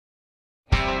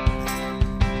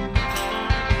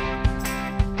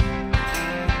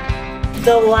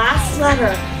The last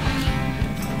letter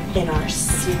in our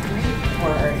secret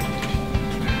word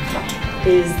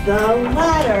is the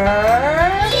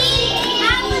letter T.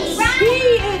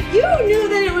 If you knew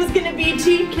that it was going to be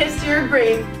T, kiss your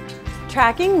brain.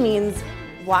 Tracking means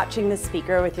watching the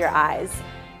speaker with your eyes.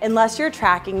 Unless you're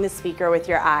tracking the speaker with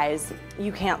your eyes,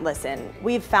 you can't listen.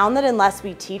 We've found that unless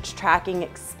we teach tracking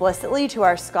explicitly to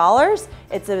our scholars,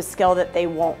 it's a skill that they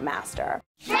won't master.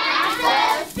 Track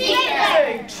the speaker!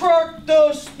 Hey, track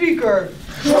the speaker!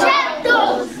 Track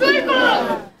the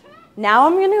speaker! Now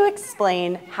I'm going to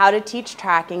explain how to teach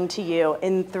tracking to you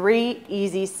in 3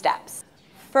 easy steps.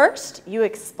 First, you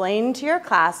explain to your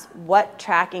class what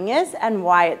tracking is and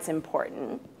why it's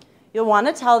important. You'll want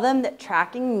to tell them that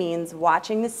tracking means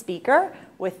watching the speaker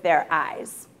with their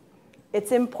eyes.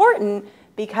 It's important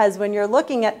because when you're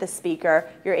looking at the speaker,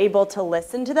 you're able to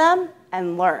listen to them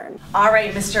and learn. All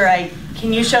right, Mr. Wright,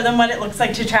 can you show them what it looks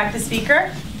like to track the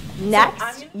speaker?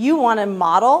 Next, you want to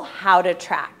model how to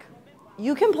track.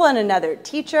 You can pull in another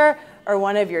teacher or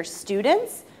one of your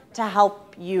students to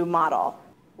help you model.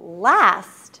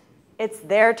 Last, it's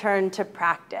their turn to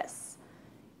practice.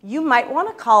 You might want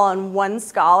to call on one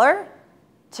scholar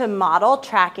to model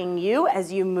tracking you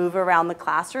as you move around the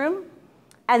classroom,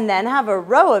 and then have a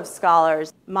row of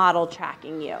scholars model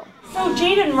tracking you. So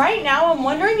Jaden, right now I'm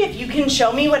wondering if you can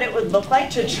show me what it would look like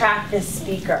to track this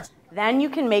speaker. Then you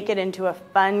can make it into a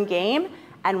fun game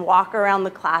and walk around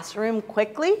the classroom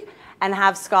quickly and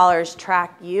have scholars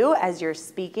track you as you're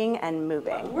speaking and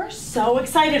moving. We're so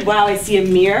excited. Wow, I see a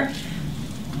mirror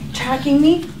tracking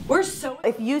me.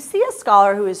 If you see a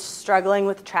scholar who is struggling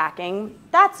with tracking,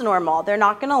 that's normal. They're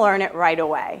not going to learn it right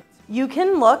away. You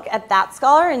can look at that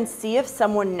scholar and see if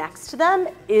someone next to them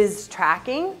is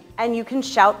tracking, and you can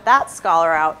shout that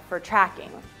scholar out for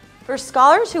tracking. For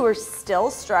scholars who are still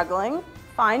struggling,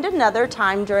 find another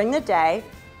time during the day,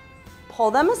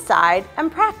 pull them aside, and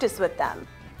practice with them.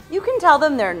 You can tell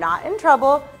them they're not in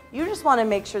trouble, you just want to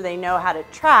make sure they know how to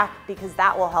track because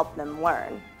that will help them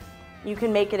learn. You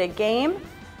can make it a game,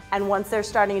 and once they're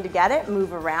starting to get it,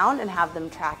 move around and have them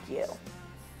track you.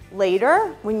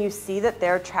 Later, when you see that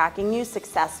they're tracking you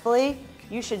successfully,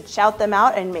 you should shout them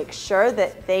out and make sure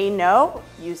that they know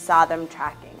you saw them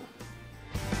tracking.